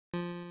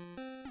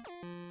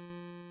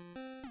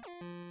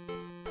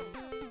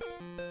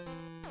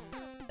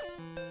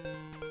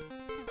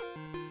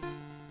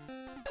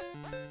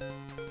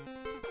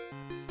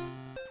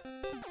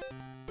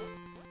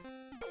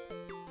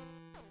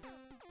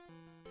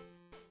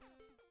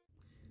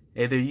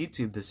Hey there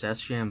YouTube, this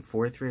is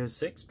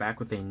sjm4306 back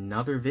with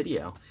another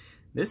video.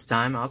 This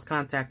time I was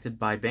contacted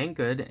by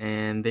Banggood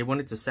and they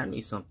wanted to send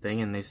me something,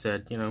 and they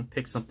said,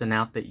 pick something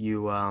out that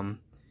you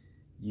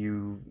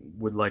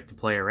would like to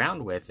play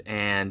around with,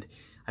 and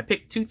I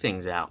picked two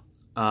things out.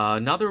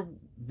 Another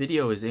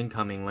video is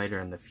incoming later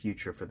in the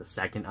future for the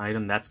second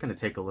item. That's going to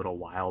take a little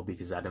while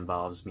because that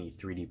involves me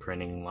 3D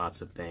printing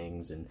lots of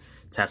things and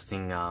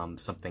testing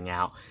something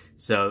out.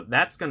 So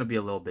that's going to be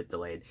a little bit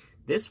delayed.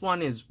 This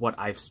one is what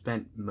I've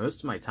spent most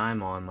of my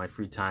time on, my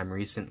free time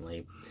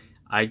recently.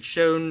 I'd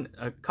shown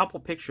a couple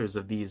pictures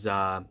of these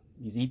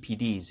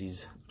EPDs,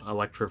 these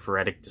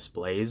eletrophoretic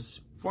displays,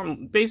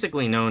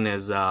 basically known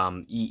as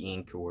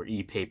e-ink or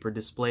e-paper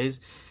displays.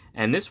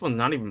 And this one's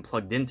not even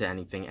plugged into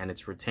anything, and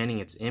it's retaining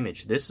its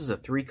image. This is a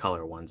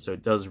 3-color one, so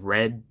it does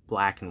red,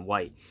 black, and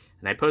white.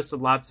 And I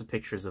posted lots of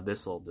pictures of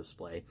this little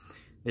display.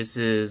 This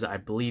is, I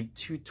believe,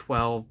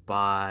 212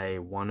 by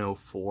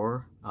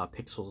 104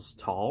 pixels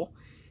tall.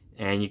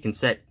 And you can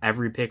set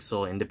every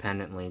pixel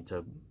independently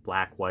to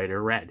black, white,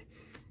 or red.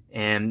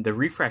 And the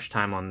refresh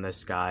time on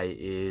this guy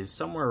is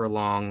somewhere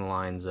along the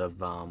lines of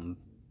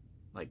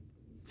like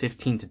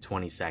 15 to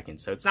 20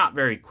 seconds. So it's not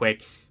very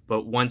quick,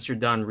 but once you're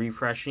done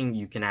refreshing,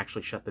 you can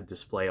actually shut the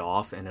display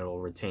off and it'll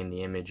retain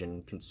the image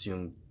and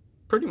consume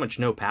pretty much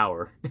no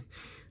power.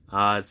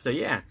 So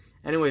yeah,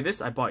 anyway,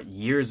 this I bought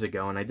years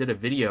ago, and I did a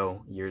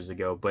video years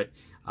ago, but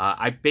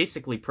I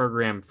basically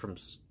programmed from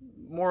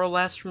more or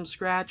less from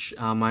scratch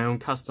my own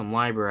custom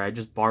library. I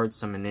just borrowed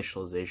some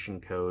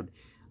initialization code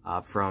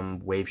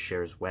from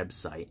Waveshare's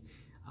website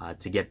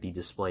to get the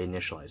display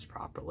initialized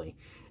properly.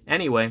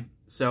 Anyway,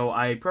 so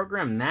I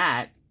programmed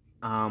that,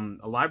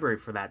 a library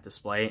for that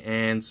display,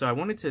 and so I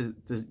wanted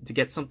to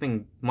get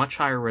something much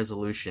higher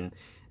resolution.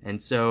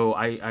 And so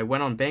I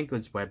went on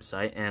Banggood's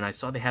website and I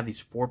saw they have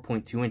these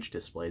 4.2-inch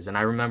displays. And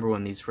I remember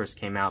when these first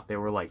came out, they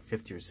were like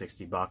 50 or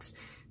 60 bucks.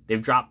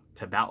 They've dropped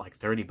to about like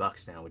 30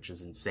 bucks now, which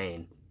is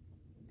insane.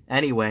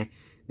 Anyway,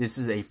 this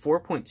is a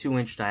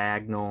 4.2-inch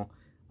diagonal,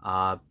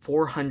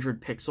 400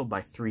 pixel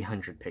by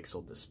 300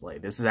 pixel display.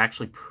 This is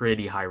actually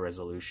pretty high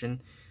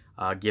resolution,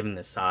 given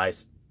the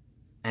size,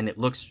 and it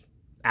looks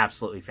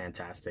absolutely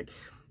fantastic.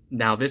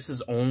 Now, this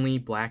is only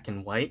black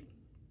and white.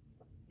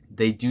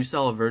 They do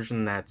sell a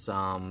version that's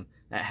that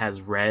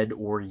has red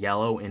or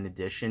yellow in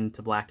addition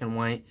to black and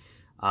white.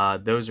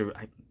 Those are,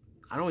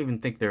 I don't even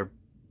think they're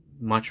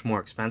much more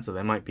expensive.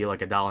 They might be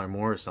like $1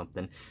 more or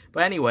something.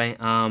 But anyway,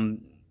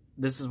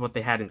 this is what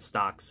they had in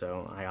stock,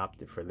 so I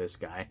opted for this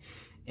guy.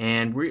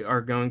 And we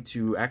are going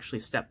to actually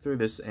step through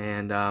this,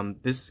 and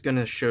this is going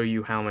to show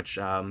you how much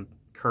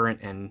current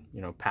and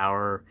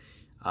power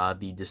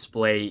the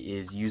display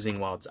is using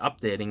while it's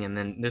updating, and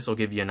then this will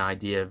give you an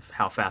idea of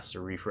how fast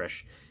the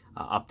refresh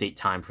update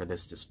time for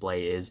this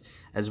display is,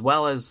 as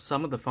well as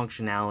some of the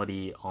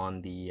functionality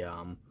on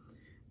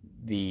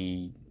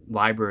the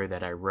library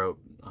that I wrote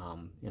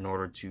in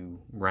order to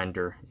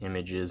render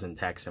images and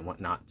text and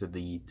whatnot to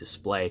the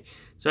display.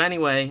 So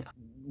anyway,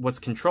 what's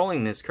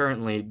controlling this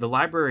currently, the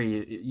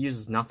library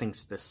uses nothing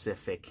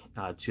specific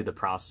to the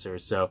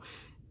processor. So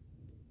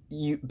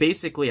you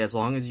basically, as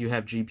long as you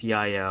have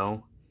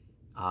GPIO,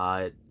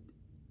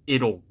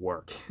 it'll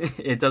work.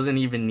 It doesn't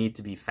even need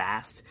to be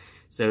fast.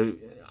 So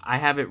I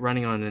have it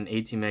running on an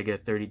ATmega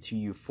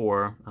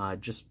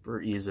 32U4 just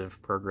for ease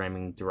of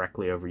programming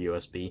directly over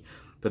USB.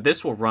 But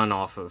this will run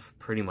off of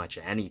pretty much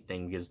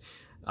anything because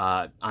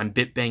I'm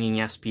bit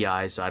banging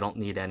SPI, so I don't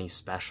need any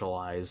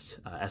specialized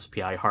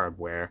SPI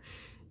hardware.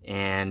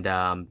 And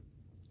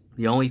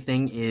the only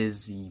thing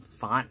is the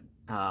font.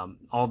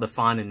 All the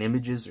font and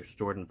images are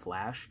stored in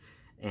Flash,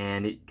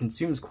 and it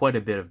consumes quite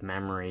a bit of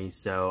memory.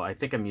 So I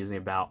think I'm using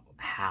about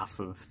half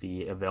of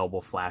the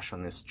available Flash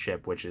on this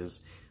chip, which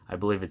is, I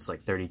believe it's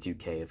like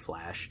 32K of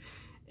Flash.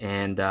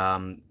 And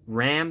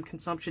RAM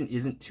consumption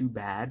isn't too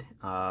bad.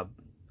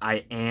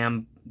 I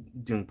am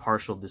doing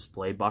partial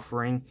display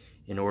buffering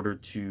in order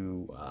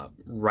to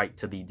write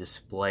to the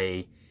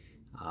display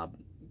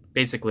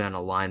basically on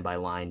a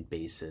line-by-line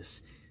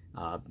basis.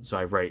 So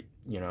I write,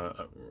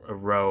 a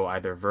row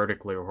either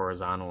vertically or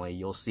horizontally.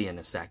 You'll see in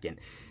a second.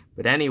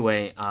 But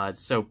anyway,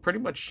 so pretty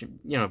much,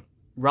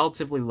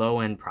 relatively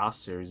low-end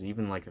processors,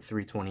 even like a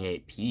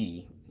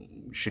 328p,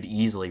 should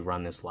easily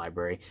run this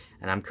library.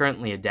 And I'm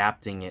currently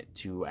adapting it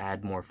to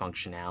add more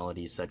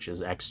functionality, such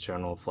as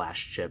external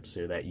Flash chips,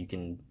 so that you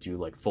can do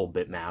like full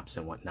bitmaps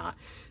and whatnot.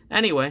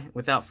 Anyway,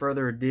 without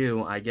further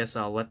ado, I guess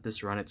I'll let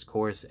this run its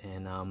course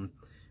and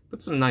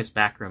put some nice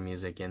background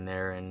music in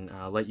there and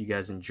let you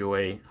guys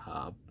enjoy,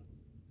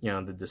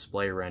 the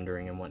display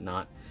rendering and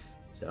whatnot.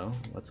 So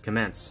let's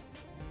commence.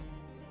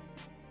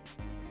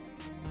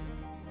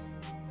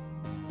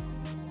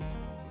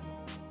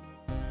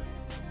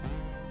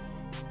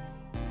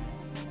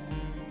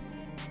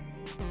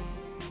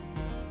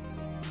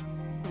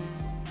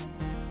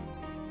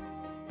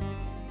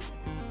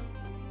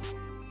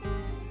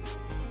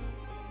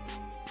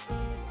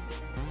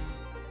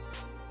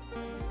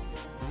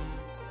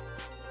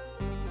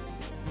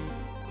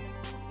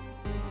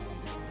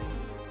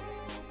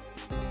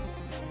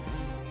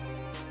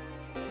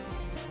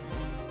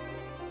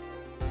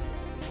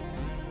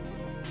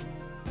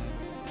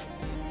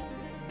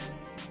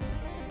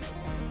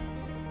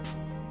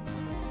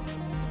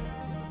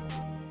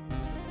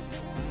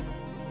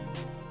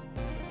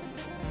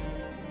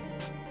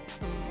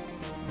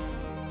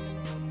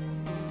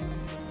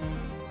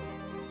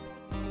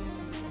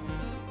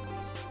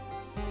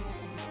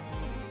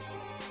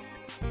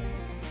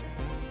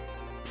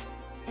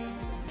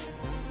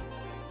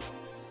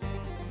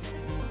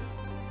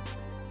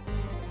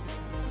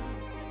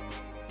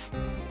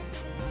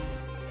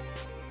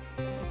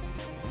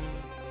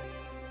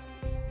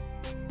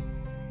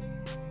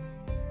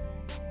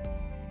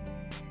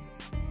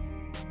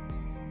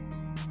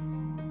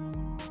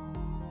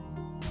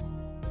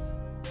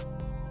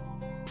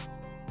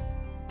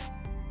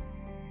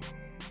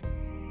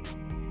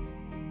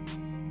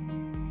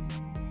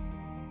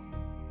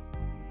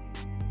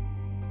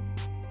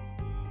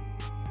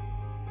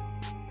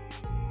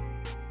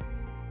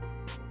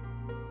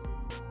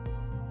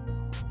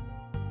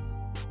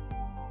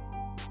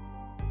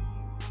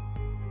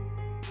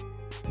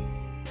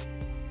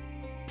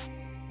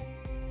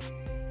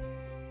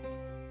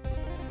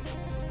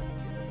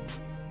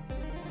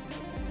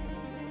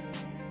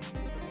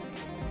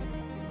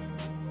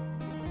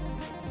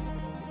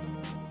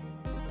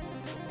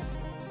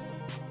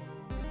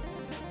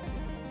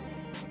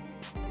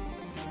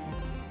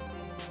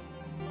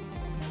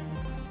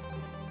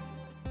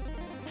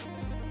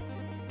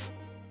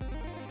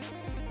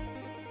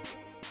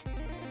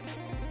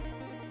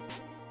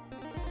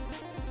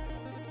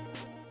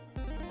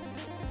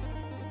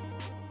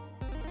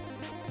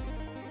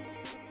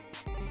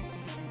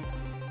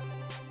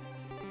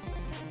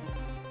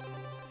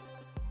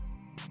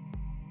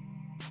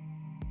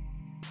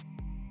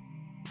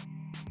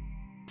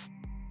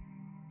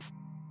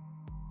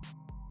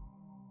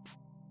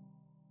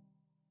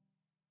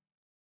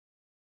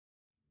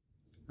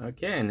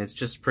 Okay, and it's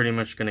just pretty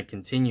much going to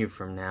continue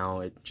from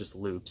now. It just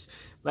loops.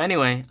 But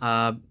anyway,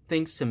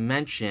 things to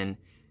mention.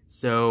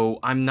 So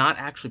I'm not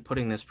actually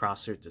putting this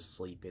processor to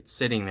sleep. It's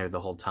sitting there the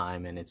whole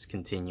time and it's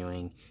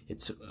continuing.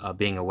 It's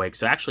being awake.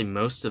 So actually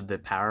most of the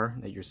power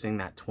that you're seeing,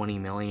 that 20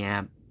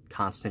 milliamp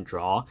constant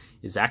draw,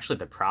 is actually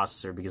the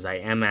processor, because I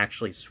am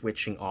actually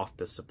switching off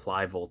the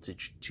supply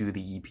voltage to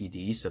the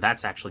EPD. So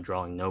that's actually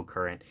drawing no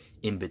current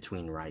in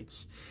between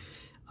writes.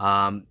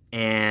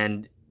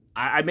 And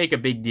I make a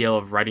big deal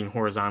of writing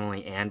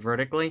horizontally and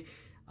vertically.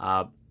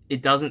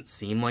 It doesn't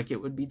seem like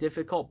it would be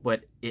difficult,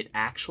 but it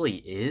actually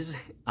is,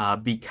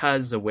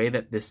 because the way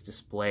that this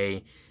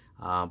display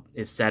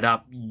is set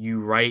up, you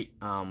write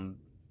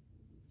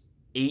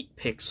 8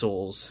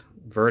 pixels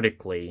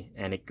vertically,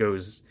 and it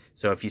goes,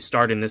 so if you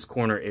start in this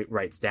corner, it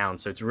writes down.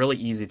 So it's really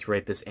easy to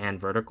write this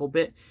and vertical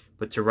bit,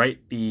 but to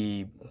write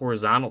the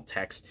horizontal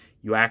text,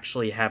 you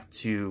actually have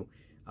to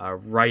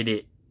write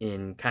it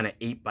in kind of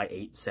 8 by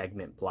 8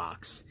 segment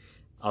blocks.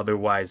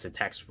 Otherwise, the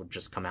text would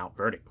just come out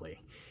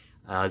vertically.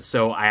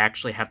 So I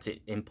actually have to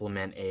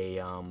implement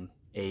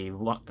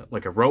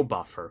like a row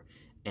buffer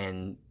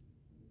and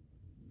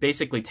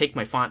basically take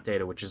my font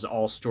data, which is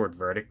all stored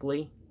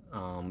vertically,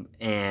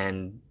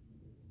 and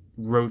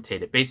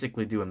rotate it,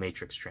 basically do a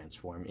matrix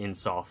transform in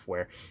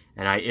software.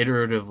 And I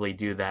iteratively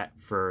do that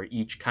for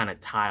each kind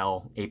of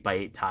tile, 8 by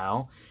 8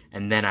 tile,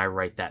 and then I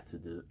write that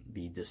to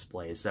the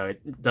display. So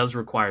it does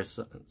require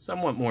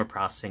somewhat more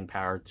processing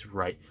power to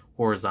write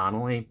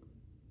horizontally.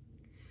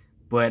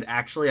 But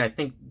actually, I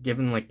think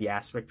given like the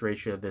aspect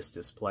ratio of this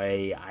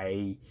display,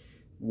 I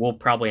will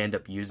probably end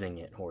up using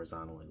it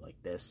horizontally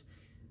like this.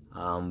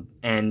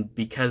 And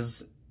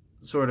because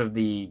sort of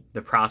the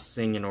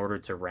processing in order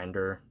to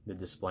render the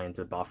display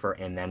into the buffer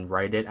and then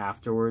write it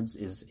afterwards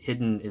is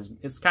hidden,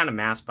 it's kind of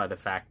masked by the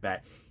fact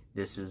that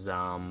this is,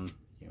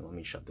 here, let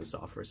me shut this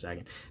off for a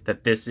second,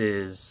 that this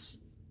is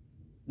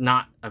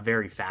not a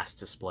very fast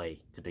display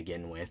to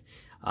begin with.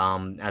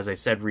 As I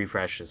said,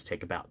 refreshes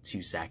take about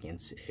 2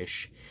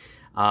 seconds-ish.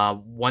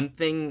 One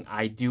thing,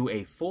 I do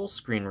a full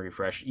screen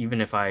refresh even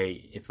if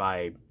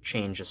I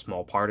change a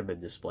small part of the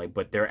display,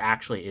 but there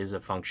actually is a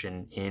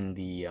function in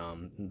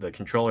the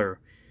controller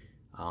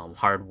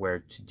hardware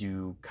to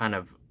do kind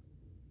of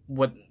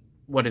what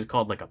is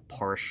called like a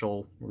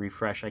partial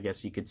refresh, I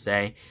guess you could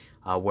say,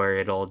 where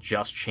it'll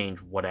just change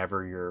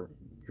whatever you're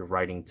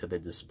writing to the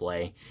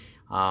display.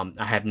 I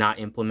have not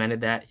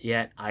implemented that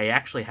yet. I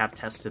actually have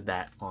tested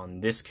that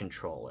on this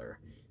controller,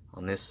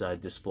 on this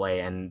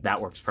display, and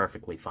that works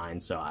perfectly fine,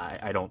 so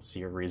I don't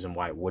see a reason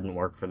why it wouldn't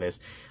work for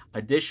this.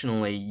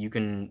 Additionally,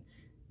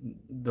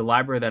 the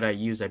library that I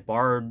use, I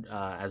borrowed,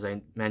 as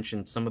I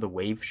mentioned, some of the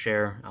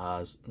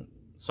WaveShare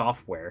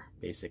software,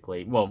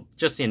 basically. Well,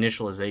 just the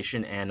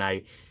initialization, and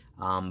I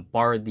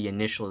borrowed the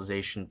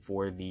initialization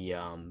for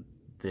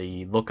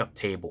the lookup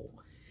table.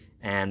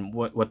 And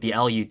what the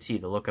LUT,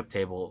 the lookup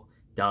table,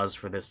 does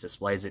for this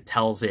display is it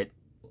tells it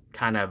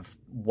kind of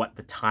what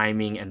the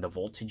timing and the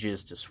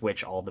voltages to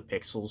switch all the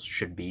pixels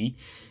should be,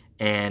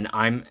 and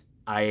I'm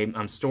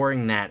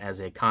storing that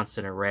as a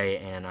constant array,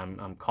 and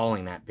I'm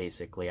calling that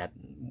basically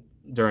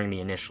during the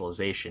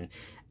initialization,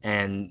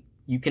 and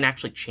you can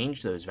actually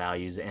change those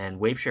values, and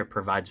WaveShare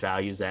provides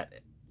values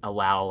that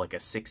allow like a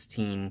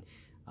 16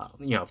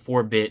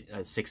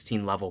 4-bit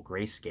 16 level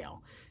grayscale.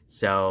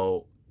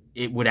 So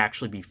it would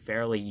actually be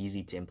fairly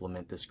easy to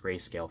implement this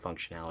grayscale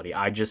functionality.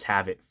 I just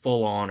have it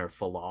full on or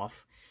full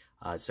off.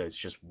 So it's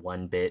just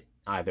 1 bit,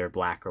 either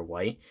black or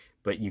white,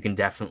 but you can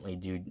definitely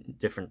do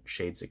different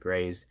shades of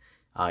grays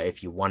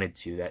if you wanted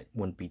to. That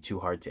wouldn't be too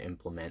hard to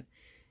implement.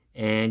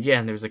 And yeah,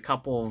 and there's a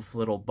couple of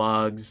little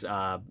bugs,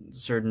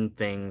 certain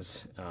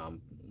things,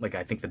 like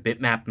I think the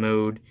bitmap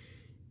mode,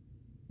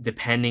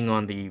 depending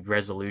on the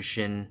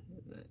resolution,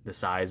 the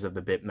size of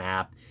the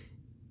bitmap,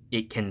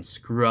 it can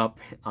screw up.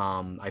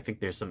 I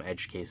think there's some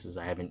edge cases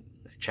I haven't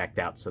checked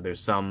out, so there's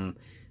some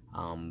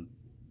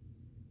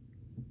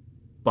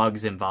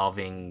bugs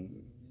involving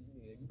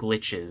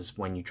glitches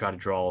when you try to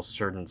draw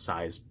certain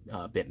size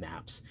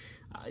bitmaps.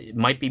 It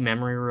might be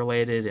memory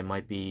related, it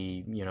might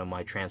be,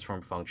 my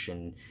transform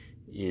function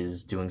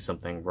is doing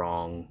something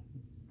wrong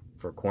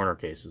for corner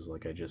cases,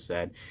 like I just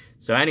said.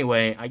 So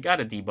anyway, I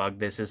gotta debug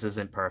this. This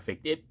isn't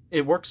perfect.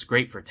 It works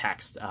great for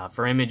text.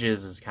 For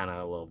images is kind of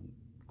a little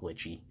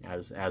glitchy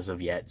as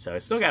of yet, so I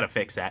still gotta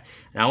fix that.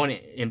 And I want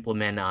to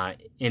implement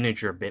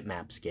integer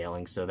bitmap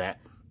scaling so that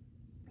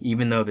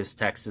even though this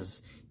text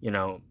is,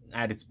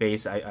 at its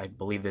base, I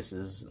believe this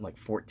is like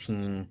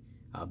 14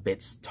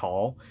 bits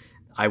tall,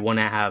 I want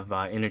to have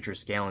integer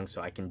scaling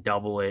so I can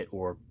double it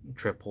or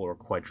triple or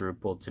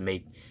quadruple to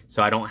make,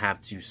 so I don't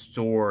have to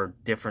store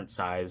different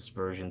size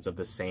versions of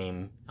the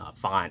same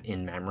font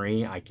in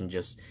memory. I can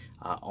just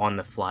on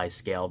the fly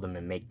scale them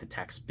and make the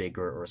text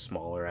bigger or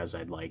smaller as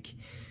I'd like.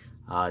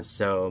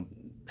 So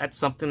that's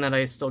something that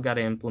I still got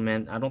to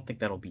implement. I don't think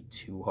that'll be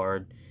too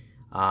hard.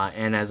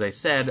 And as I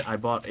said, I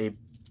bought a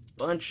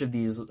bunch of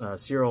these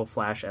serial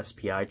flash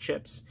SPI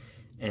chips,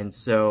 And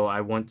so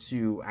I want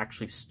to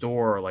actually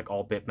store like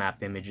all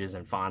bitmap images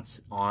and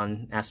fonts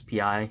on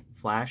SPI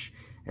flash,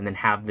 and then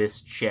have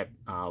this chip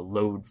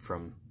load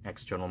from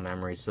external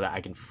memory so that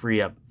I can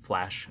free up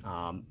flash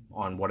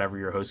on whatever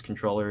your host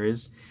controller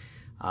is.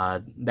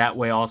 That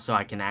way also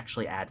I can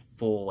actually add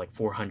full like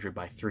 400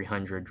 by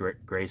 300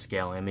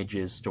 grayscale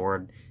images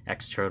stored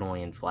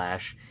externally in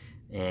flash,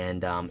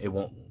 and it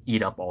won't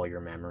eat up all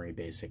your memory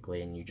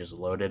basically, and you just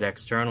load it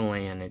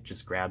externally and it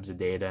just grabs the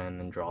data and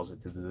then draws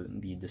it to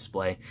the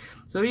display.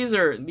 So these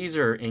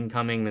are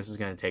incoming. This is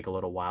going to take a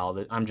little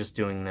while. I'm just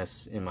doing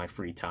this in my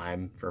free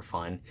time for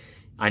fun.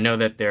 I know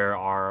that there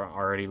are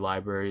already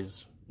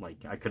libraries,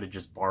 like I could have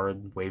just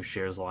borrowed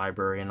Waveshare's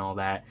library and all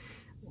that,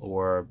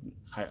 or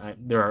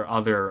there are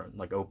other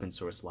like open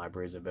source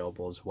libraries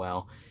available as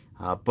well,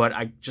 but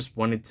I just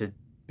wanted to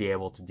be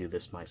able to do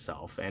this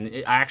myself, and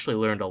I actually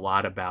learned a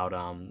lot about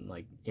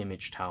like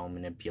image tile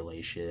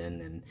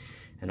manipulation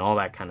and all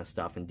that kind of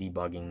stuff, and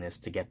debugging this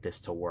to get this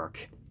to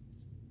work.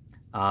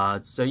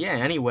 So yeah,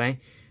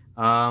 anyway,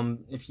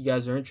 if you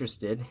guys are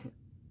interested,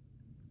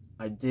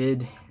 I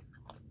did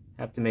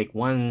have to make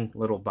one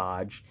little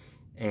bodge,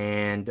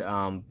 and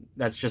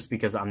that's just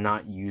because I'm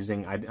not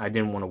using, I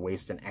didn't want to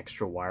waste an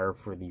extra wire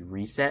for the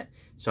reset,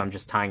 so I'm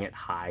just tying it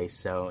high,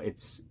 so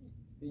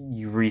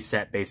you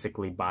reset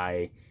basically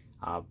by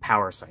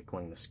power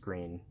cycling the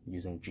screen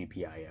using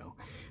GPIO.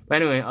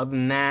 But anyway, other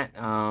than that,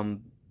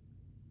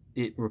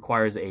 it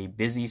requires a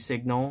busy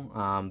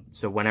signal,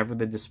 so whenever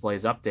the display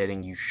is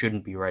updating, you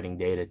shouldn't be writing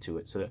data to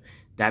it. So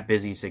that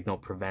busy signal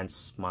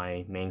prevents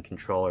my main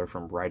controller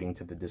from writing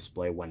to the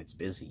display when it's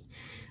busy.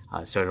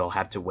 So it'll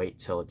have to wait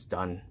till it's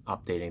done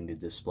updating the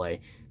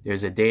display.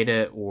 There's a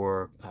data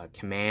or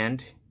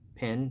command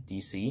pin,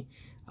 DC,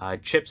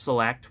 chip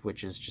select,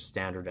 which is just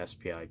standard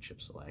SPI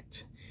chip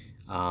select.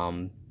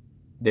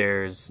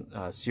 There's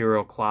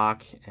serial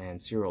clock and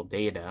serial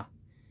data,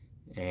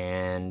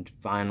 and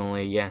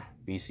finally, yeah,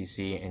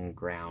 VCC and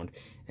ground.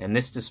 And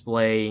this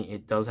display,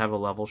 it does have a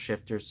level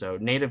shifter, so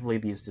natively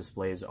these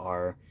displays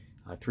are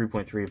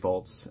 3.3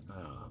 volts.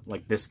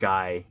 Like this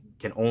guy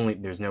can only,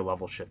 there's no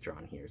level shifter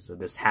on here, so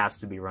this has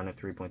to be run at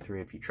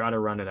 3.3. If you try to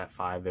run it at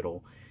 5,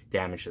 it'll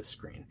damage the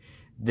screen.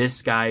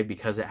 This guy,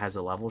 because it has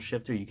a level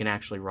shifter, you can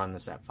actually run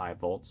this at 5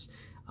 volts.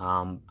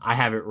 I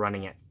have it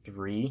running at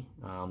 3,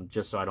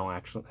 just so I don't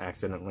actually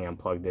accidentally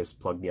unplug this,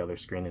 plug the other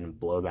screen in, and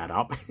blow that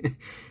up.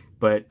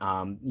 But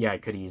yeah, I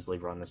could easily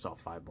run this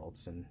off 5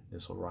 volts, and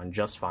this will run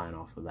just fine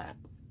off of that.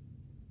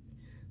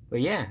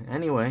 But yeah,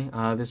 anyway,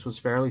 this was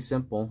fairly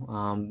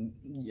simple.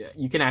 Yeah,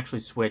 you can actually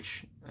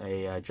switch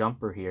a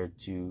jumper here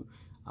to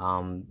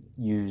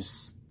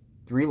use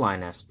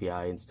 3-line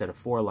SPI instead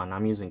of 4-line.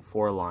 I'm using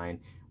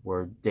 4-line,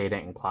 where data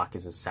and clock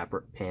is a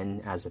separate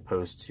pin as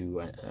opposed to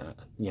a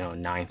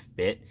 9th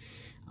bit.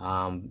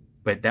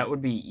 But that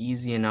would be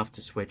easy enough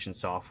to switch in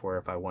software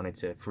if I wanted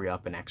to free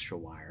up an extra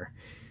wire,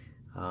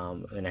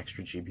 an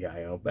extra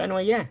GPIO. But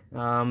anyway, yeah,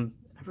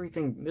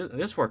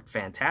 this worked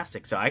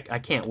fantastic. So I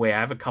can't wait. I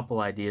have a couple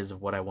ideas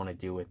of what I want to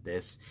do with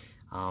this,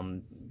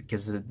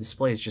 because the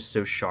display is just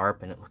so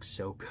sharp and it looks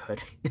so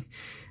good.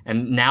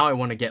 And now I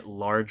want to get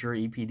larger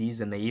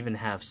EPDs, and they even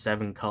have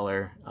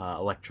 7-color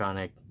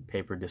electronic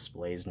paper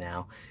displays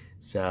now.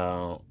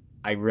 So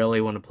I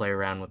really want to play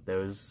around with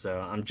those. So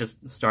I'm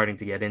just starting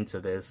to get into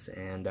this,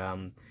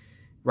 and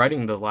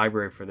writing the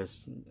library for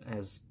this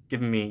has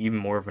given me even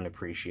more of an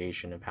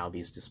appreciation of how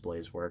these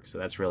displays work. So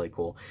that's really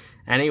cool.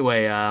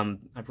 Anyway,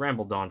 I've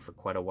rambled on for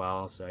quite a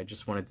while, so I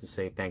just wanted to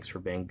say thanks for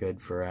Banggood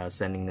for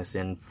sending this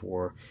in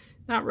for,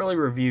 not really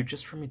review,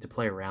 just for me to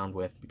play around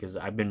with, because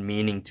I've been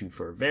meaning to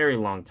for a very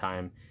long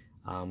time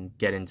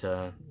get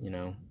into,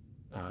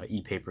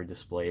 ePaper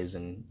displays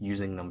and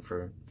using them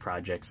for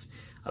projects,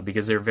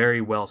 because they're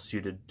very well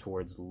suited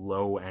towards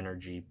low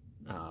energy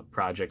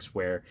projects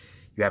where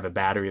you have a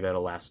battery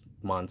that'll last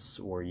months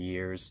or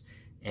years,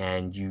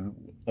 and you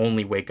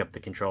only wake up the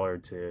controller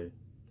to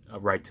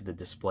write to the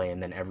display,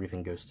 and then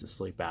everything goes to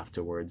sleep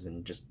afterwards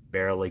and just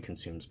barely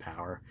consumes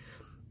power.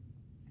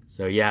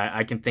 So yeah,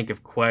 I can think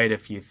of quite a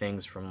few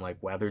things, from like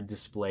weather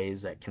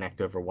displays that connect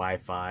over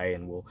Wi-Fi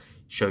and will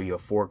show you a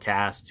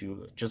forecast,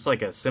 to just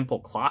like a simple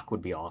clock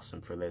would be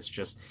awesome for this.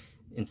 Just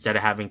instead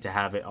of having to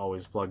have it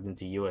always plugged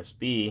into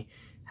USB,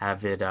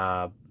 have it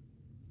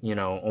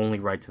only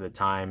write to the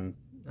time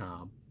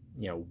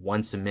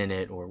once a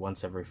minute or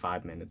once every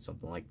 5 minutes,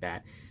 something like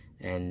that.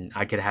 And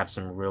I could have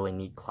some really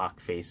neat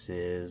clock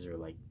faces, or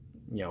like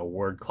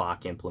word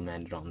clock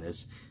implemented on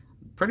this.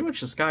 Pretty much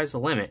the sky's the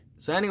limit.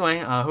 So anyway,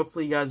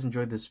 hopefully you guys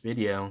enjoyed this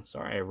video.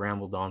 Sorry I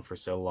rambled on for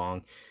so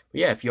long.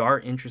 But yeah, if you are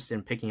interested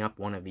in picking up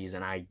one of these,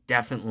 and I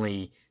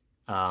definitely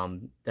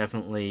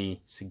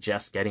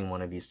suggest getting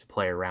one of these to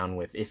play around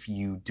with if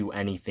you do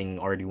anything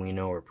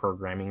Arduino or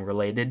programming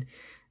related.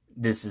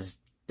 This is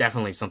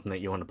definitely something that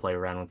you want to play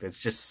around with. It's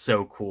just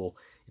so cool.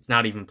 It's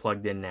not even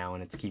plugged in now,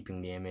 and it's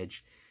keeping the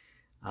image.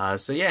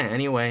 So yeah,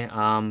 anyway,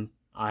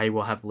 I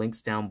will have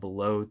links down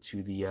below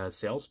to the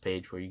sales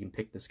page where you can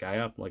pick this guy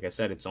up. Like I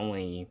said, it's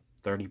only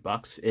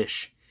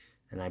 $30-ish,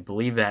 and I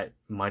believe that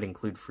might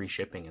include free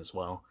shipping as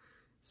well.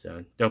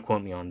 So don't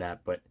quote me on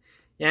that. But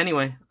yeah,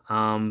 anyway,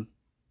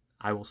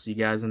 I will see you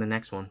guys in the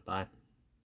next one. Bye.